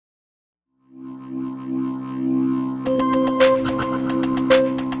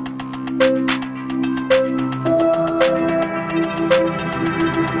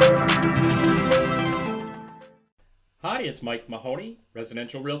is Mike Mahoney,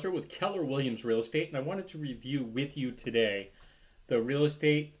 residential realtor with Keller Williams Real Estate, and I wanted to review with you today the real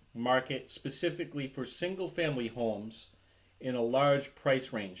estate market specifically for single-family homes in a large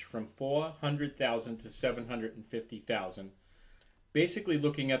price range from $400,000 to $750,000. Basically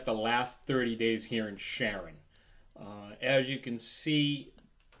looking at the last 30 days here in Sharon. As you can see,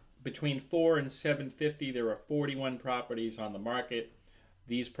 between $400,000 and $750,000, there are 41 properties on the market.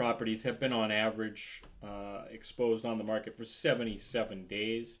 These properties have been on average exposed on the market for 77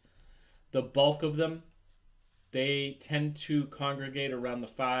 days. The bulk of them, they tend to congregate around the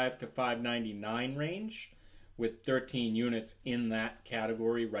 $5 to $599 range, with 13 units in that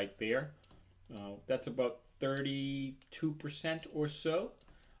category right there. That's about 32% or so.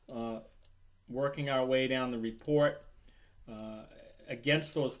 Working our way down the report,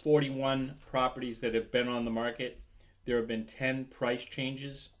 against those 41 properties that have been on the market, there have been 10 price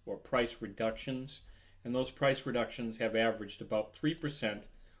changes or price reductions, and those price reductions have averaged about 3%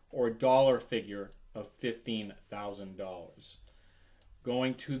 or a dollar figure of $15,000.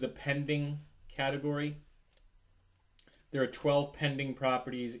 Going to the pending category, there are 12 pending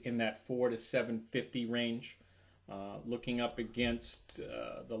properties in that $400,000 to $750,000 range. Looking up against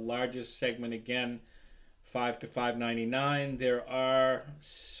the largest segment again, $500,000 to $599,000, there are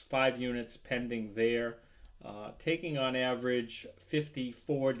 5 units pending there. Taking on average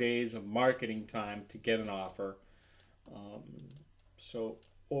 54 days of marketing time to get an offer. So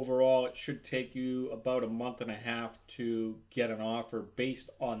overall, it should take you about a month and a half to get an offer based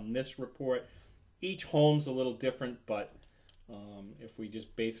on this report. Each home's a little different, but if we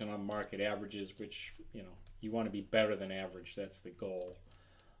just base it on market averages, which, you know, you want to be better than average, that's the goal.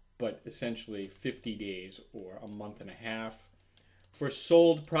 But essentially 50 days or a month and a half. For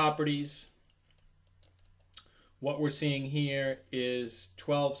sold properties, what we're seeing here is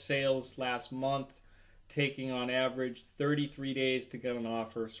 12 sales last month, taking on average 33 days to get an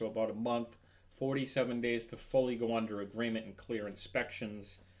offer, so about a month, 47 days to fully go under agreement and clear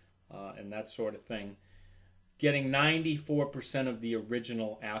inspections and that sort of thing. Getting 94% of the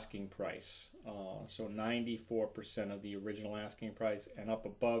original asking price. So 94% of the original asking price, and up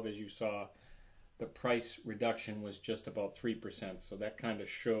above, as you saw, the price reduction was just about 3%. So that kind of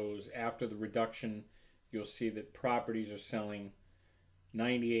shows after the reduction, you'll see that properties are selling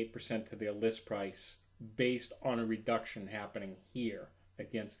 98% to their list price based on a reduction happening here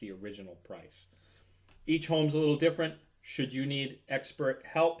against the original price. Each home's a little different. Should you need expert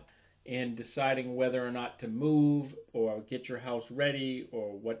help in deciding whether or not to move or get your house ready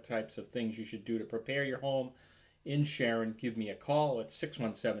or what types of things you should do to prepare your home in Sharon, give me a call at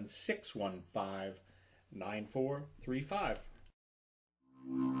 617-615-9435.